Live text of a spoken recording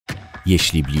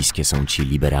Jeśli bliskie są Ci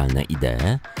liberalne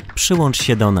idee, przyłącz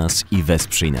się do nas i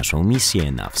wesprzyj naszą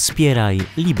misję na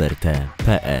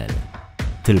wspieraj.liberte.pl.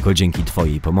 Tylko dzięki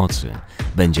Twojej pomocy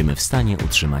będziemy w stanie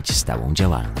utrzymać stałą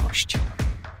działalność.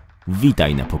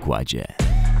 Witaj na pokładzie.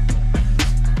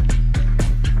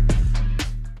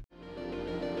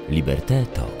 Liberté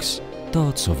Talks.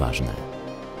 To, co ważne.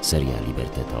 Seria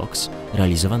Liberté Talks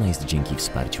realizowana jest dzięki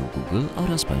wsparciu Google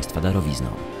oraz Państwa darowizną.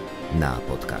 Na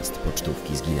podcast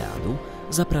Pocztówki z Gileadu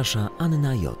zaprasza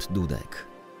anna-dudek.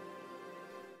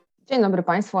 Dzień dobry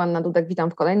Państwu, Anna-dudek,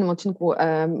 witam w kolejnym odcinku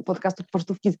podcastu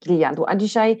Pocztówki z Gileadu. A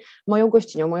dzisiaj moją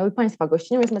i Państwa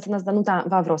gościnią jest mecenas Danuta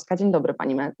Wawrowska. Dzień dobry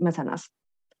Pani mecenas.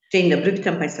 Dzień dobry,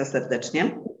 witam Państwa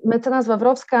serdecznie. Mecenas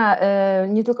Wawrowska,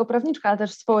 nie tylko prawniczka, ale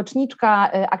też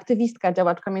społeczniczka, aktywistka,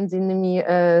 działaczka między innymi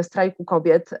strajku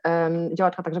kobiet,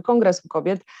 działaczka także Kongresu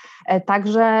Kobiet,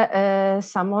 także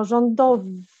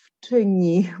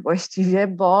samorządowczyni właściwie,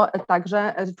 bo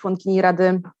także członkini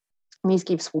Rady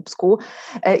Miejskiej w Słupsku.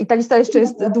 I ta lista jeszcze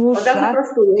jest dłuższa.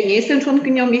 Nie jestem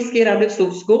członkinią Miejskiej Rady w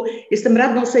Słupsku, jestem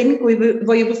radną Sejmiku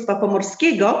Województwa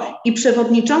Pomorskiego i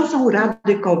przewodniczącą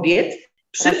Rady Kobiet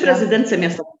przy prezydentce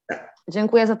miasta.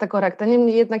 Dziękuję za tę korektę.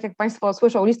 Niemniej jednak, jak Państwo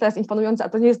słyszą, lista jest imponująca, a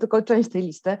to nie jest tylko część tej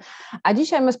listy. A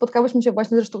dzisiaj my spotkałyśmy się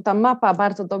właśnie, zresztą ta mapa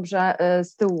bardzo dobrze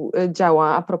z tyłu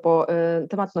działa a propos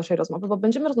tematu naszej rozmowy, bo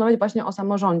będziemy rozmawiać właśnie o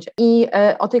samorządzie i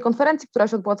o tej konferencji, która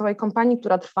się odbyła, całej kampanii,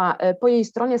 która trwa po jej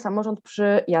stronie, samorząd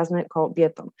przyjazny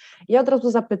kobietom. Ja od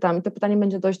razu zapytam, i to pytanie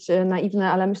będzie dość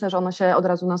naiwne, ale myślę, że ono się od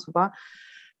razu nasuwa.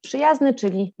 Przyjazny,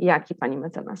 czyli jaki, Pani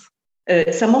mecenas?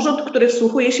 Samorząd, który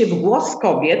wsłuchuje się w głos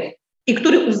kobiet i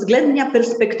który uwzględnia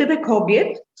perspektywę kobiet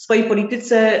w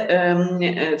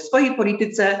swojej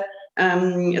polityce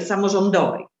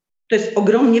samorządowej. To jest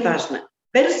ogromnie ważne.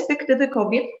 Perspektywę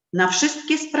kobiet na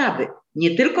wszystkie sprawy,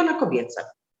 nie tylko na kobiece.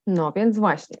 No więc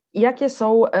właśnie, jakie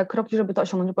są kroki, żeby to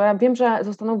osiągnąć? Bo ja wiem, że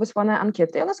zostaną wysłane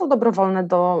ankiety i one są dobrowolne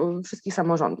do wszystkich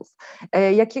samorządów.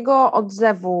 Jakiego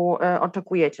odzewu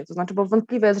oczekujecie? To znaczy, bo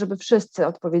wątpliwe jest, żeby wszyscy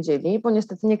odpowiedzieli, bo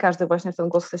niestety nie każdy właśnie w ten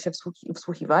głos chce się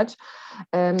wsłuchiwać.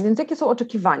 Więc jakie są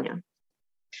oczekiwania?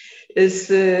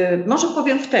 Może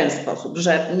powiem w ten sposób,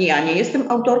 że ja nie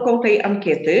jestem autorką tej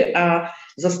ankiety, a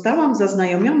zostałam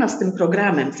zaznajomiona z tym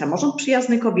programem Samorząd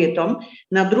przyjazny kobietom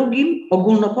na drugim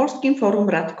ogólnopolskim forum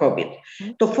Rad Kobiet.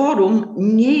 To forum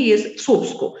nie jest w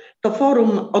Słupsku. To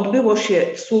forum odbyło się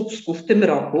w Słupsku w tym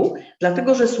roku,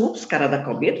 dlatego że Słupska Rada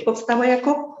Kobiet powstała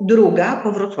jako druga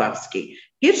po wrocławskiej.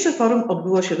 Pierwsze forum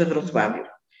odbyło się we Wrocławiu.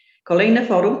 Kolejne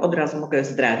forum, od razu mogę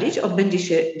zdradzić, odbędzie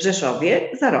się w Rzeszowie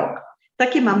za rok.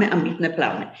 Takie mamy ambitne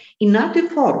plany. I na tym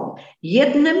forum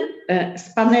jednym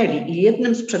z paneli i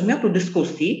jednym z przedmiotów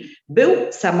dyskusji był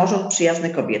samorząd przyjazny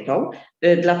kobietom,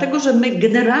 dlatego że my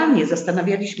generalnie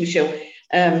zastanawialiśmy się,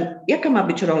 jaka ma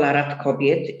być rola Rad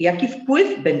Kobiet, jaki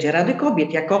wpływ będzie Rady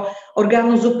Kobiet jako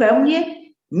organu zupełnie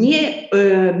nie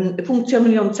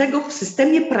funkcjonującego w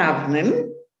systemie prawnym.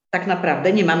 Tak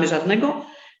naprawdę nie mamy żadnego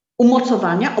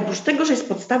umocowania, oprócz tego, że jest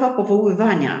podstawa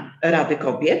powoływania Rady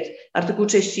Kobiet, artykuł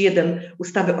 31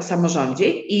 ustawy o samorządzie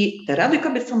i te Rady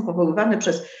Kobiet są powoływane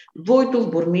przez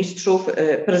wójtów, burmistrzów,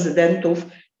 prezydentów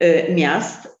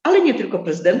miast, ale nie tylko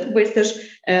prezydentów, bo jest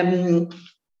też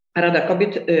Rada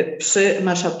Kobiet przy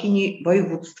marszałkini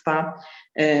województwa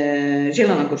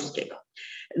zielonogórskiego.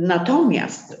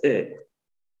 Natomiast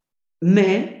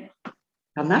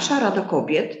ta nasza Rada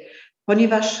Kobiet,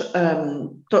 ponieważ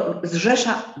to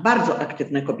zrzesza bardzo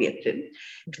aktywne kobiety,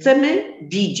 chcemy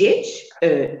widzieć,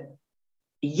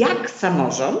 jak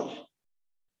samorząd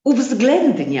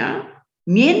uwzględnia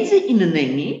między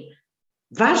innymi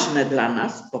ważne dla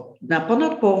nas, na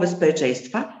ponad połowę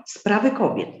społeczeństwa, sprawy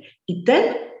kobiet. I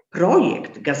ten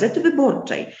projekt Gazety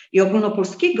Wyborczej i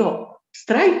ogólnopolskiego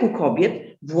strajku kobiet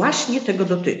właśnie tego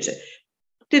dotyczy.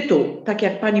 Tytuł, tak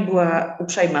jak Pani była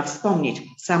uprzejma wspomnieć,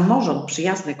 Samorząd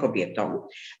przyjazny kobietom,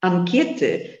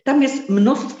 ankiety, tam jest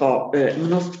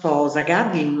mnóstwo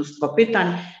zagadnień, mnóstwo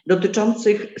pytań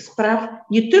dotyczących spraw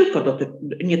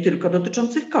nie tylko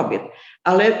dotyczących kobiet,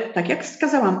 ale tak jak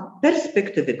wskazałam,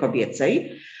 perspektywy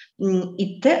kobiecej.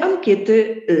 I te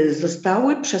ankiety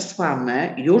zostały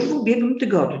przesłane już w ubiegłym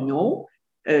tygodniu,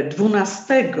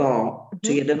 12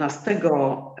 czy 11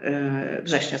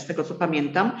 września, z tego co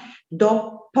pamiętam,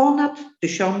 do ponad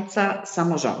 1000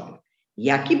 samorządów.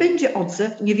 Jaki będzie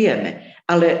odzew, nie wiemy,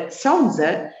 ale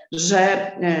sądzę,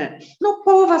 że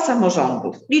połowa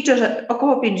samorządów, liczę, że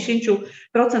około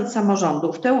 50%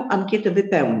 samorządów tę ankietę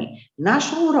wypełni.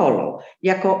 Naszą rolą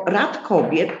jako Rad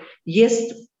Kobiet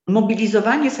jest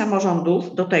mobilizowanie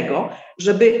samorządów do tego,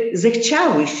 żeby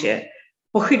zechciały się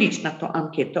pochylić nad tą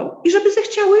ankietą i żeby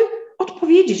zechciały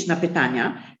odpowiedzieć na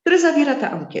pytania, które zawiera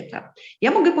ta ankieta.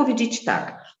 Ja mogę powiedzieć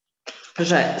tak,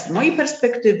 że z mojej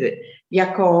perspektywy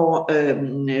jako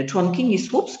członkini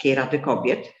Słupskiej Rady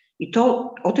Kobiet, i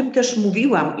to o tym też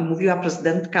mówiłam i mówiła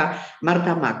prezydentka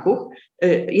Marta Makuch,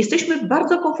 jesteśmy w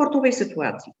bardzo komfortowej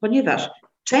sytuacji, ponieważ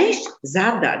część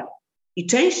zadań i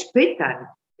część pytań,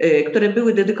 które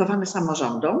były dedykowane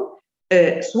samorządom,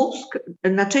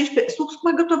 Słupsk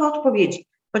ma gotowe odpowiedzi,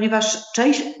 ponieważ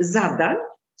część zadań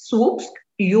Słupsk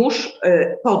już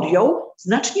podjął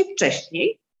znacznie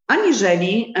wcześniej,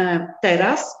 aniżeli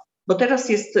teraz, bo teraz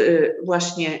jest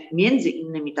właśnie między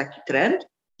innymi taki trend,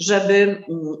 żeby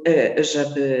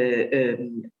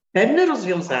pewne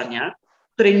rozwiązania,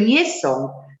 które nie są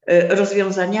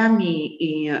rozwiązaniami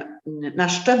na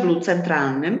szczeblu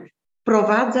centralnym,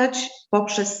 wprowadzać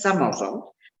poprzez samorząd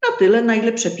na tyle, na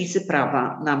ile przepisy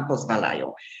prawa nam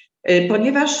pozwalają.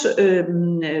 Ponieważ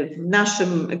w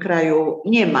naszym kraju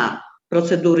nie ma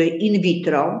procedury in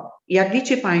vitro, jak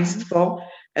wiecie Państwo,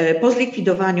 po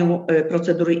zlikwidowaniu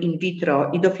procedury in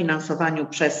vitro i dofinansowaniu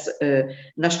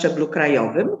na szczeblu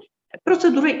krajowym,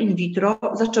 procedury in vitro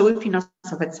zaczęły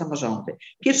finansować samorządy.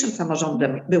 Pierwszym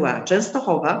samorządem była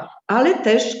Częstochowa, ale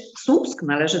też Słupsk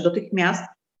należy do tych miast,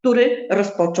 który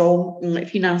rozpoczął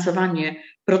finansowanie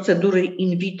procedury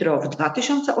in vitro w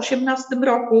 2018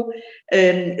 roku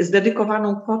z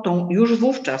dedykowaną kwotą już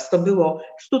wówczas to było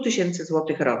 100 000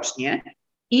 złotych rocznie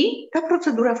i ta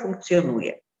procedura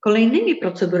funkcjonuje. Kolejnymi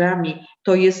procedurami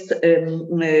to jest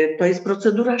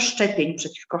procedura szczepień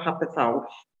przeciwko HPV,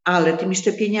 ale tymi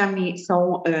szczepieniami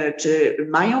są, czy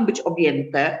mają być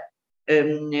objęte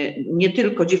nie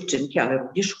tylko dziewczynki, ale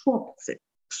również chłopcy.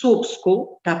 W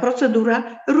Słupsku ta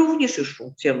procedura również już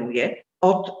funkcjonuje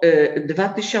od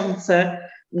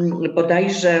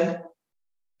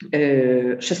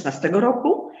 2016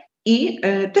 roku i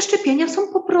te szczepienia są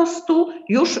po prostu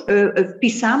już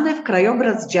wpisane w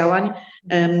krajobraz działań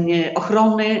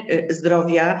ochrony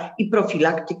zdrowia i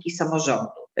profilaktyki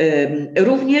samorządu.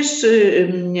 Również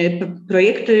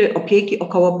projekty opieki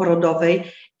okołoporodowej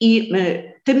i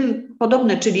tym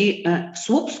podobne, czyli w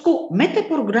Słupsku my te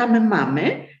programy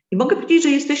mamy i mogę powiedzieć, że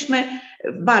jesteśmy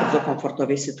w bardzo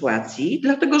komfortowej sytuacji,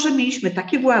 dlatego że mieliśmy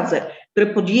takie władze, które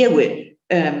podjęły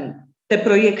te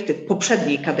projekty w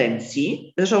poprzedniej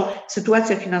kadencji. Zresztą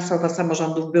sytuacja finansowa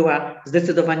samorządów była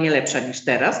zdecydowanie lepsza niż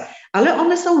teraz, ale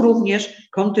one są również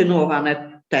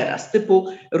kontynuowane teraz, typu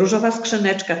różowa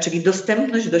skrzyneczka, czyli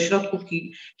dostępność do środków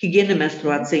higieny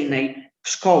menstruacyjnej w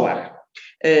szkołach,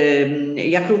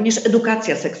 jak również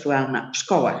edukacja seksualna w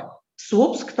szkołach.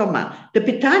 Słupsk to ma. Te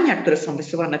pytania, które są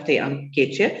wysyłane w tej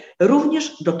ankiecie,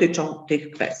 również dotyczą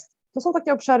tych kwestii. To są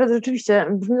takie obszary, rzeczywiście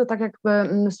brzmi to tak, jakby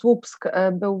Słupsk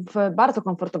był w bardzo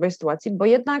komfortowej sytuacji, bo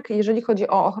jednak jeżeli chodzi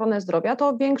o ochronę zdrowia,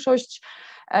 to większość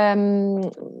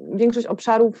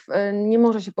obszarów nie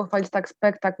może się pochwalić tak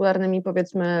spektakularnymi,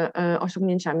 powiedzmy,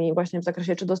 osiągnięciami właśnie w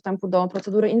zakresie czy dostępu do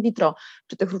procedury in vitro,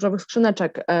 czy tych różowych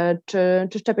skrzyneczek, czy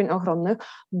szczepień ochronnych,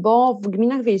 bo w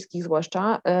gminach wiejskich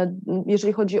zwłaszcza,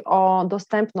 jeżeli chodzi o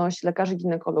dostępność lekarzy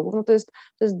ginekologów, no to jest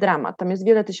dramat. Tam jest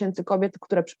wiele tysięcy kobiet,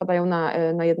 które przypadają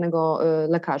na jednego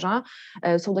lekarza.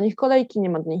 Są do nich kolejki, nie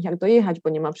ma do nich jak dojechać, bo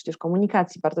nie ma przecież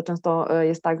komunikacji. Bardzo często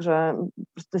jest tak, że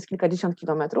to jest kilkadziesiąt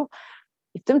kilometrów.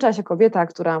 I w tym czasie kobieta,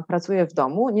 która pracuje w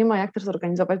domu, nie ma jak też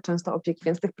zorganizować często opieki,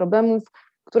 więc tych problemów,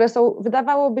 które są,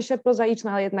 wydawałoby się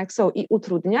prozaiczne, ale jednak są i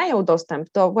utrudniają dostęp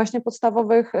do właśnie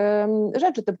podstawowych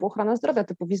rzeczy typu ochrona zdrowia,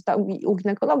 typu wizyta u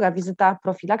ginekologa, wizyta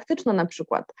profilaktyczna na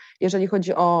przykład, jeżeli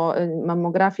chodzi o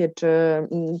mammografię czy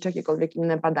jakiekolwiek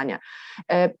inne badania.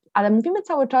 Ale mówimy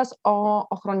cały czas o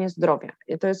ochronie zdrowia.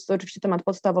 To jest oczywiście temat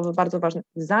podstawowy, bardzo ważny,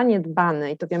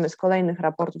 zaniedbany i to wiemy z kolejnych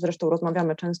raportów, zresztą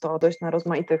rozmawiamy często dość na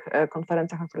rozmaitych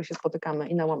konferencjach, na których się spotykamy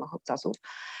i na łamach obcasów.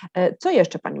 Co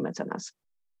jeszcze, pani mecenas?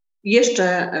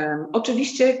 Jeszcze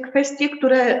oczywiście kwestie,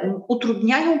 które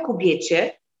utrudniają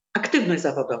kobiecie aktywność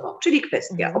zawodową, czyli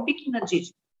kwestia opieki nad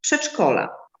dziećmi,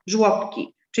 przedszkola,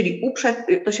 żłobki, czyli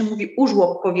to się mówi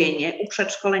użłobkowienie,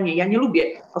 uprzedszkolenie. Ja nie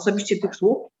lubię osobiście tych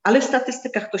słów, ale w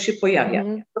statystykach to się pojawia.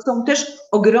 To są też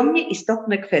ogromnie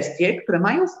istotne kwestie, które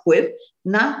mają wpływ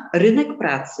na rynek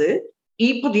pracy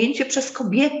i podjęcie przez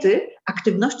kobiety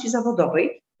aktywności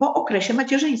zawodowej po okresie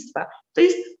macierzyństwa. To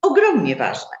jest ogromnie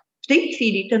ważne. W tej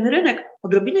chwili ten rynek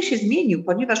odrobinę się zmienił,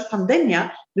 ponieważ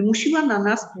pandemia wymusiła na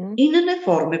nas inne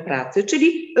formy pracy,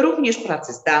 czyli również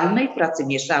pracy zdalnej, pracy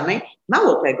mieszanej.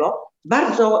 Mało tego,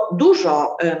 bardzo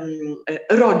dużo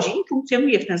rodzin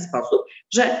funkcjonuje w ten sposób,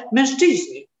 że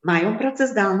mężczyźni mają pracę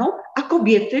zdalną, a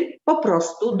kobiety po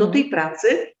prostu do tej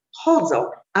pracy chodzą,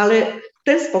 ale w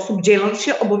ten sposób dzieląc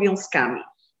się obowiązkami.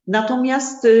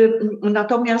 Natomiast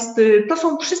to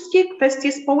są wszystkie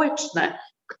kwestie społeczne,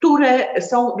 które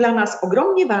są dla nas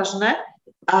ogromnie ważne,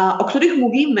 o których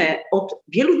mówimy od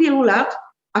wielu, wielu lat,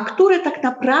 a które tak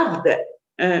naprawdę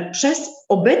przez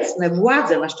obecne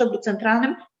władze na szczeblu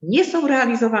centralnym nie są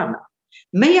realizowane.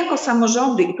 My jako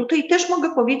samorządy, i tutaj też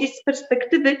mogę powiedzieć z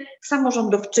perspektywy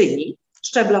samorządowczyni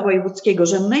szczebla wojewódzkiego,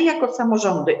 że my jako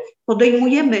samorządy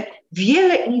podejmujemy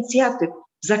wiele inicjatyw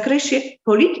w zakresie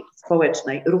polityki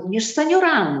społecznej, również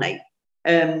senioralnej,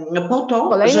 po to,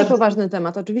 Kolejny poważny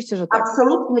temat, oczywiście, że tak.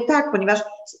 Absolutnie tak, ponieważ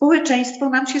społeczeństwo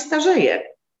nam się starzeje.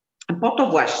 Po to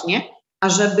właśnie,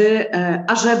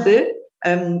 ażeby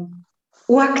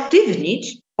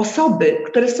uaktywnić osoby,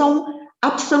 które są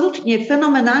absolutnie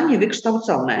fenomenalnie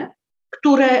wykształcone,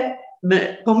 które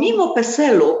pomimo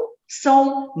PESEL-u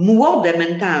są młode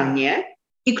mentalnie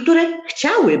i które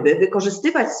chciałyby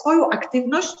wykorzystywać swoją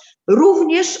aktywność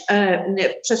również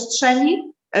w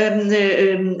przestrzeni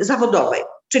zawodowej.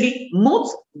 Czyli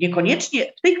móc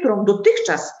niekoniecznie w tej, którą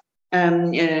dotychczas,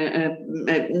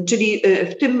 czyli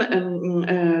w tym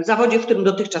zawodzie, w którym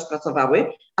dotychczas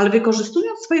pracowały, ale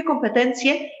wykorzystując swoje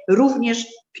kompetencje również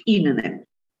w innym.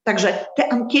 Także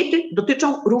te ankiety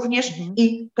dotyczą również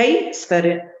i tej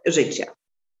sfery życia.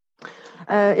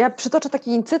 Ja przytoczę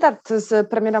taki cytat z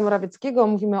premiera Morawieckiego,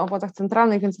 mówimy o władzach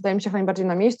centralnych, więc wydaje mi się najbardziej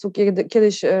na miejscu.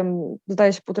 Kiedyś,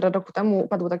 zdaje się 1,5 roku temu,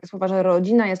 padły takie słowa, że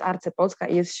rodzina jest arcypolska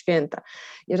i jest święta.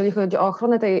 Jeżeli chodzi o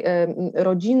ochronę tej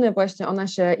rodziny, właśnie ona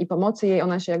się i pomocy jej,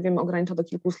 ona się, jak wiemy, ogranicza do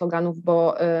kilku sloganów,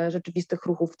 bo rzeczywistych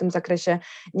ruchów w tym zakresie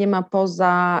nie ma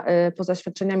poza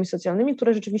świadczeniami socjalnymi,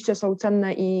 które rzeczywiście są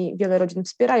cenne i wiele rodzin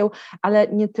wspierają, ale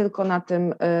nie tylko na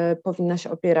tym powinna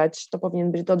się opierać, to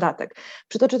powinien być dodatek.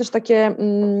 Przytoczę też takie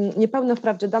niepełne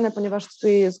wprawdzie dane, ponieważ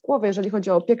cytuję je z głowy, jeżeli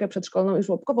chodzi o opiekę przedszkolną i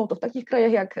żłobkową, to w takich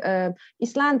krajach jak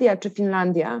Islandia, czy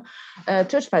Finlandia,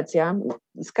 czy Szwecja,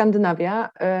 Skandynawia,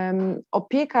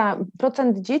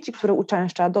 procent dzieci, które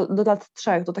uczęszcza do lat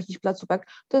 3 do takich placówek,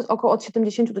 to jest około od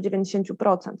 70 do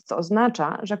 90%, co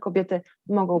oznacza, że kobiety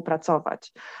mogą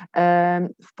pracować.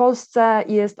 W Polsce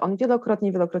jest on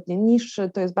wielokrotnie niższy,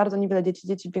 to jest bardzo niewiele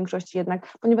dzieci w większości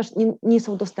jednak, ponieważ nie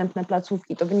są dostępne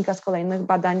placówki, to wynika z kolejnych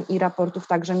badań i raportów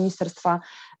także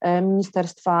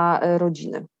Ministerstwa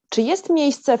Rodziny. Czy jest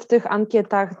miejsce w tych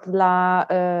ankietach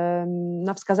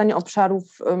na wskazanie obszarów,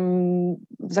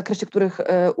 w zakresie których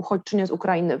uchodźczynie z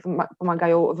Ukrainy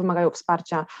wymagają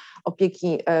wsparcia,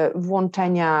 opieki,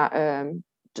 włączenia?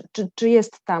 Czy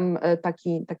jest tam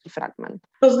taki fragment?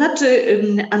 To znaczy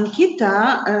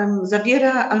ankieta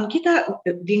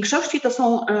w większości to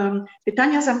są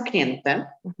pytania zamknięte,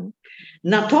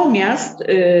 natomiast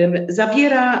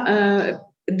zawiera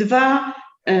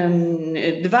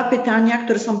dwa pytania,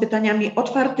 które są pytaniami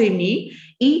otwartymi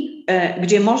i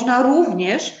gdzie można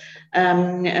również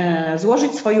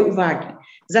złożyć swoje uwagi.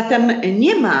 Zatem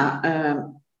nie ma...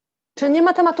 Czyli nie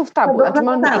ma tematów tabu.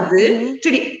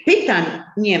 Czyli pytań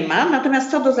nie ma,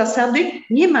 natomiast co do zasady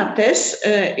nie ma też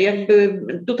jakby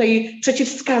tutaj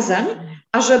przeciwwskazań,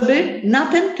 ażeby na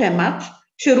ten temat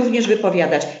się również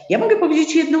wypowiadać. Ja mogę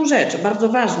powiedzieć jedną rzecz, bardzo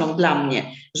ważną dla mnie,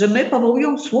 że my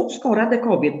powołując Słupską Radę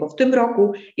Kobiet, bo w tym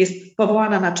roku jest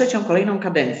powołana na 3. kolejną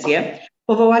kadencję,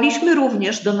 powołaliśmy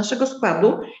również do naszego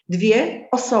składu 2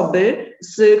 osoby,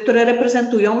 które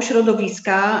reprezentują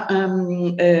środowiska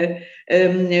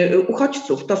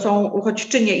uchodźców. To są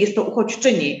uchodźczynie, jest to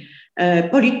uchodźczyni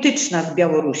polityczna z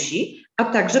Białorusi, a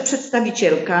także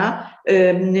przedstawicielka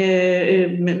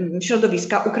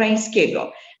środowiska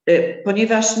ukraińskiego.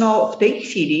 Ponieważ w tej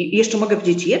chwili, jeszcze mogę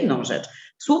powiedzieć jedną rzecz,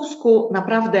 w Słupsku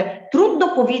naprawdę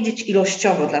trudno powiedzieć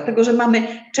ilościowo, dlatego że mamy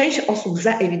część osób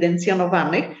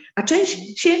zaewidencjonowanych, a część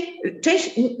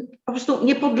po prostu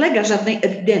nie podlega żadnej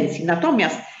ewidencji.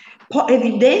 Natomiast po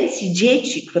ewidencji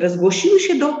dzieci, które zgłosiły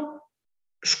się do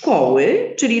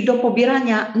szkoły, czyli do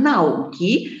pobierania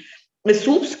nauki,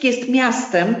 Słupsk jest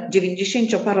miastem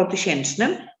 90-parotysięcznym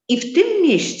i w tym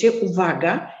mieście,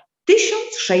 uwaga,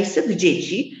 1600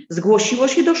 dzieci zgłosiło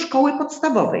się do szkoły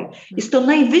podstawowej. Jest to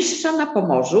najwyższa na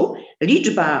Pomorzu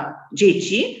liczba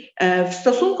dzieci w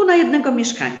stosunku na jednego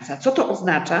mieszkańca. Co to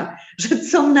oznacza? Że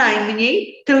co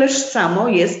najmniej tyleż samo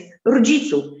jest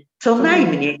rodziców. Co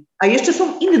najmniej. A jeszcze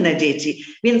są inne dzieci.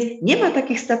 Więc nie ma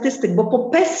takich statystyk, bo po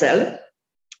PESEL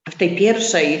w tych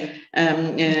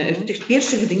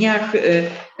pierwszych dniach,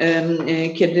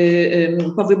 kiedy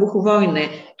po wybuchu wojny,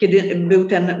 kiedy był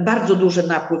ten bardzo duży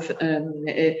napływ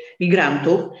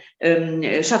migrantów,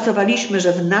 szacowaliśmy,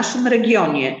 że w naszym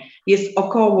regionie jest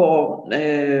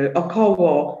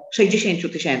około 60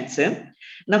 000.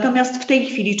 Natomiast w tej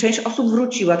chwili część osób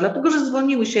wróciła, dlatego że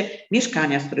zwolniły się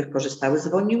mieszkania, z których korzystały,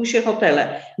 zwolniły się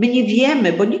hotele. My nie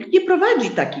wiemy, bo nikt nie prowadzi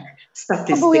takich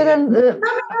statystyk. To był jeden...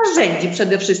 Mamy narzędzi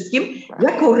przede wszystkim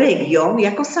jako region,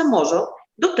 jako samorząd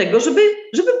do tego, żeby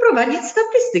prowadzić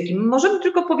statystyki. My możemy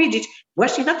tylko powiedzieć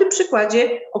właśnie na tym przykładzie,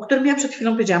 o którym ja przed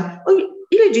chwilą powiedziałam,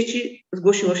 ile dzieci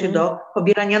zgłosiło się do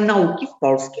pobierania nauki w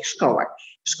polskich szkołach.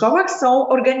 W szkołach są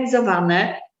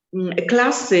organizowane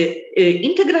klasy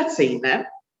integracyjne,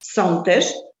 są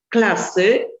też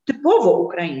klasy typowo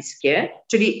ukraińskie,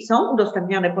 czyli są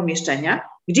udostępniane pomieszczenia,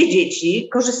 gdzie dzieci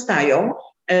korzystają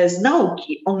z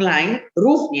nauki online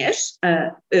również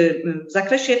w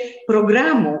zakresie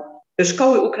programu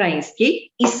szkoły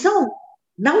ukraińskiej i są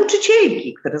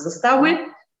nauczycielki, które zostały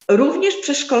również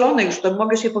przeszkolone, już to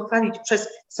mogę się pochwalić, przez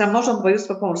samorząd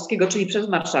województwa pomorskiego, czyli przez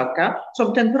marszałka.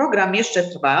 Ten program jeszcze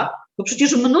trwa, bo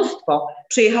przecież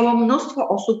przyjechało mnóstwo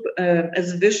osób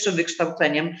z wyższym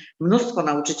wykształceniem, mnóstwo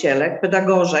nauczycielek,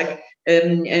 pedagożek,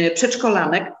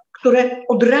 przedszkolanek, które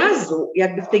od razu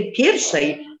jakby w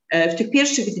tych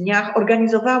pierwszych dniach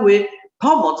organizowały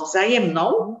pomoc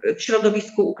wzajemną w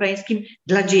środowisku ukraińskim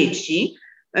dla dzieci,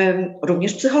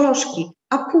 również psycholożki,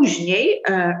 a później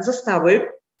zostały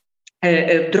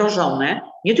wdrożone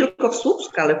nie tylko w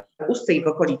Słupsku, ale w Ustce i w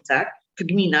okolicach, w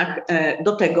gminach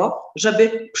do tego,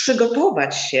 żeby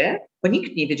przygotować się, bo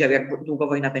nikt nie wiedział, jak długo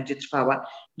wojna będzie trwała,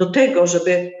 do tego,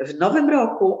 żeby w nowym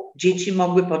roku dzieci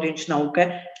mogły podjąć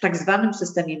naukę w tak zwanym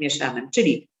systemie mieszanym,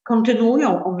 czyli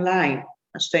kontynuują online,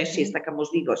 na szczęście jest taka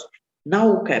możliwość,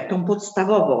 naukę tą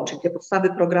podstawową, czyli te podstawy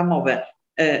programowe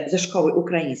ze szkoły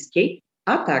ukraińskiej,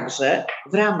 a także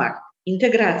w ramach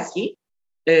integracji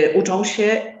uczą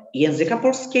się języka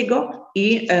polskiego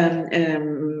i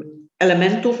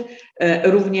elementów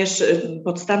również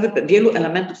wielu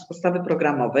elementów z podstawy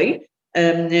programowej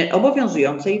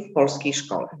obowiązującej w polskiej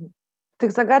szkole.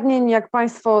 Tych zagadnień, jak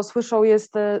Państwo słyszą,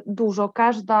 jest dużo.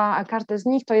 Każdy z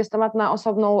nich to jest temat na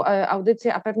osobną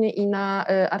audycję, a pewnie i na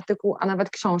artykuł, a nawet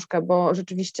książkę, bo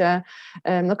rzeczywiście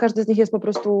każdy z nich jest po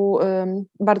prostu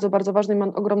bardzo, bardzo ważny i ma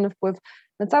ogromny wpływ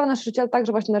na całe nasze życie, ale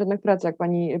także właśnie na rynek pracy, jak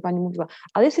Pani mówiła.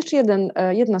 Ale jest jeszcze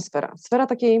jedna sfera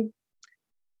takiej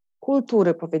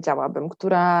kultury, powiedziałabym,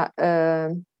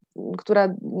 która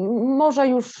może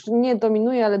już nie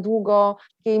dominuje, ale długo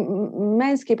takiej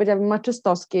męskiej, powiedziałabym,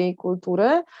 maczystowskiej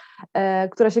kultury,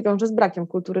 która się wiąże z brakiem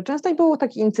kultury. Często i był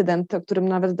taki incydent, o którym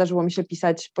nawet zdarzyło mi się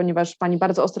pisać, ponieważ pani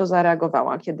bardzo ostro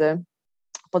zareagowała, kiedy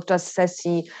podczas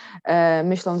sesji,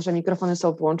 myśląc, że mikrofony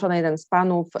są wyłączone, jeden z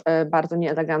panów bardzo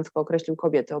nieelegancko określił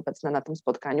kobiety obecne na tym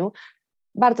spotkaniu.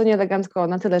 Bardzo nieelegancko,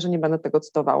 na tyle, że nie będę tego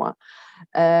cytowała.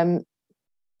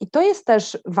 I to jest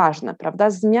też ważne, prawda?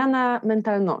 Zmiana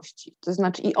mentalności, to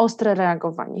znaczy i ostre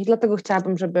reagowanie. I dlatego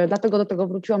dlatego do tego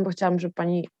wróciłam, bo chciałam, żeby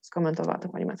Pani skomentowała to,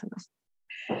 Pani mecenas.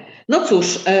 No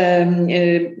cóż,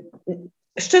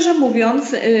 szczerze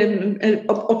mówiąc,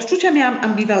 odczucia miałam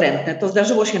ambiwalentne. To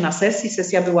zdarzyło się na sesji,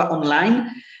 sesja była online.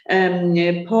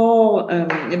 Po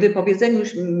wypowiedzeniu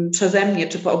przeze mnie,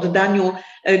 czy po oddaniu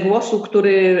głosu,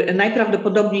 który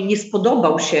najprawdopodobniej nie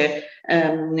spodobał się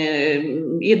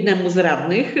jednemu z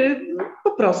radnych,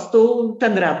 po prostu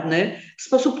ten radny w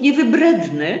sposób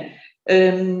niewybredny,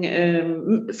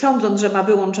 sądząc, że ma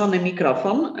wyłączony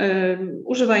mikrofon,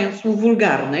 używając słów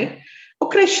wulgarnych,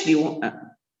 określił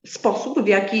sposób, w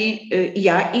jaki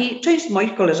ja i część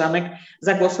moich koleżanek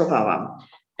zagłosowałam.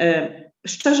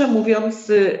 Szczerze mówiąc,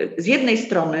 z jednej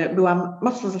strony byłam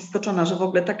mocno zaskoczona, że w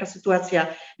ogóle taka sytuacja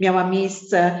miała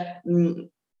miejsce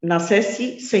na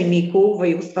sesji Sejmiku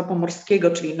Województwa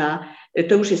Pomorskiego, czyli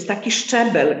to już jest taki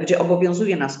szczebel, gdzie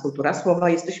obowiązuje nas kultura słowa,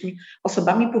 jesteśmy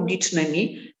osobami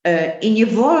publicznymi i nie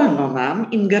wolno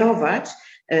nam ingerować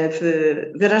w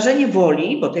wyrażenie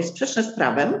woli, bo to jest sprzeczne z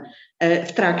prawem,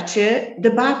 w trakcie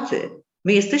debaty.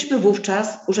 My jesteśmy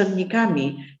wówczas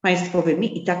urzędnikami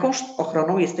państwowymi i taką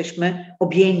ochroną jesteśmy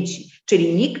objęci.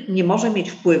 Czyli nikt nie może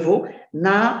mieć wpływu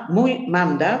na mój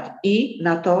mandat i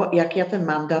na to, jak ja ten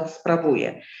mandat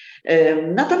sprawuję.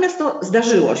 Natomiast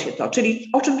zdarzyło się to. Czyli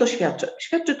o czym to świadczy?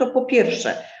 Świadczy to po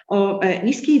pierwsze o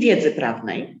niskiej wiedzy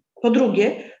prawnej, po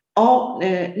drugie o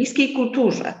niskiej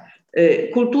kulturze.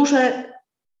 Kulturze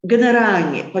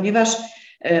generalnie, ponieważ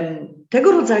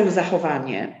tego rodzaju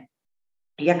zachowanie,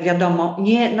 jak wiadomo,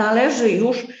 nie należy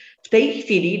już w tej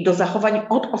chwili do zachowań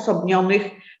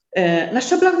odosobnionych na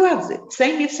szczeblach władzy. W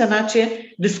Sejmie, w Senacie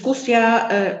dyskusja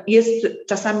jest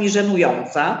czasami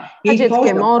żenująca.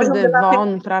 Dzieckie mordy,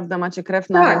 won, prawda, macie krew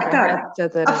na rękach.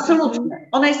 Tak, absolutnie.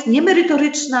 Ona jest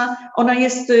niemerytoryczna, to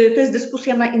jest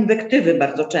dyskusja na inwektywy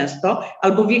bardzo często,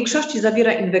 albo w większości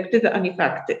zawiera inwektywy, a nie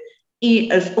fakty. I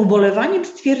z ubolewaniem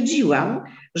stwierdziłam,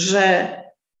 że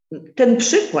ten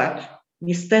przykład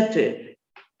niestety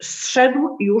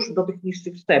zszedł już do tych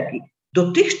niższych szczebli.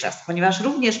 Dotychczas, ponieważ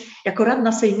również jako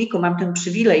radna sejmiku mam ten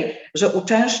przywilej, że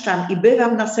uczęszczam i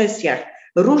bywam na sesjach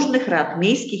różnych rad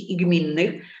miejskich i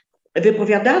gminnych,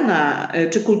 wypowiadana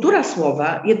czy kultura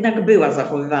słowa jednak była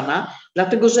zachowywana,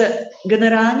 dlatego że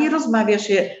generalnie rozmawia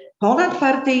się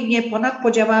ponadpartyjnie, ponad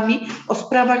podziałami o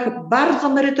sprawach bardzo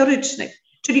merytorycznych,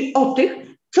 czyli o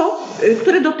tych,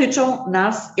 które dotyczą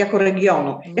nas jako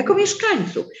regionu, jako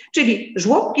mieszkańców. Czyli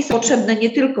żłobki są potrzebne nie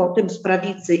tylko tym z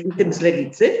prawicy i tym z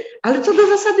lewicy, ale co do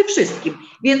zasady wszystkim.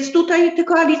 Więc tutaj te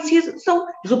koalicje są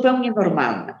zupełnie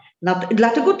normalne.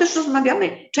 Dlatego też rozmawiamy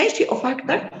częściej o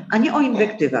faktach, a nie o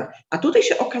inwektywach. A tutaj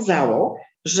się okazało,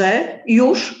 że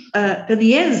już ten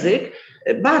język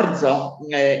bardzo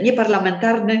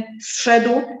nieparlamentarny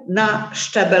zszedł na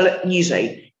szczebel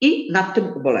niżej i nad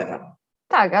tym ubolewam.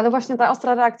 Tak, ale właśnie ta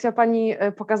ostra reakcja pani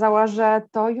pokazała, że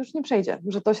to już nie przejdzie,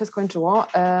 że to się skończyło.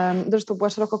 Zresztą była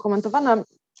szeroko komentowana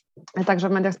także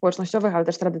w mediach społecznościowych, ale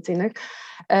też tradycyjnych.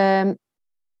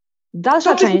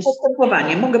 Dalsza część...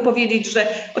 Postępowanie. Mogę powiedzieć, że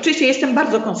oczywiście jestem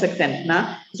bardzo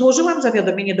konsekwentna. Złożyłam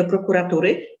zawiadomienie do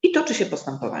prokuratury i toczy się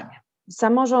postępowanie.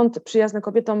 Samorząd przyjazny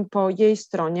kobietom, po jej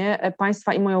stronie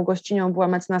państwa i moją gościnią była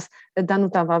mecenas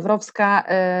Danuta Wawrowska,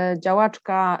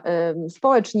 działaczka,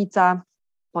 społecznica,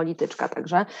 polityczka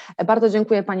także. Bardzo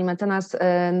dziękuję pani mecenas.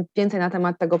 Więcej na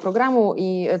temat tego programu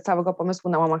i całego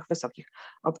pomysłu na łamach Wysokich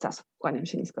Obcasów. Kłaniam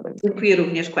się nisko. Do widzenia. Dziękuję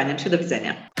również, kłaniam się, do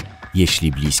widzenia.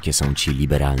 Jeśli bliskie są ci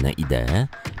liberalne idee,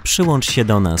 przyłącz się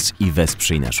do nas i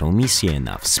wesprzyj naszą misję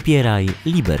na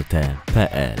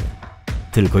wspieraj.liberte.pl.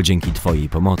 Tylko dzięki twojej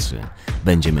pomocy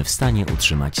będziemy w stanie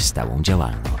utrzymać stałą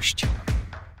działalność.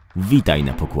 Witaj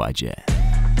na pokładzie.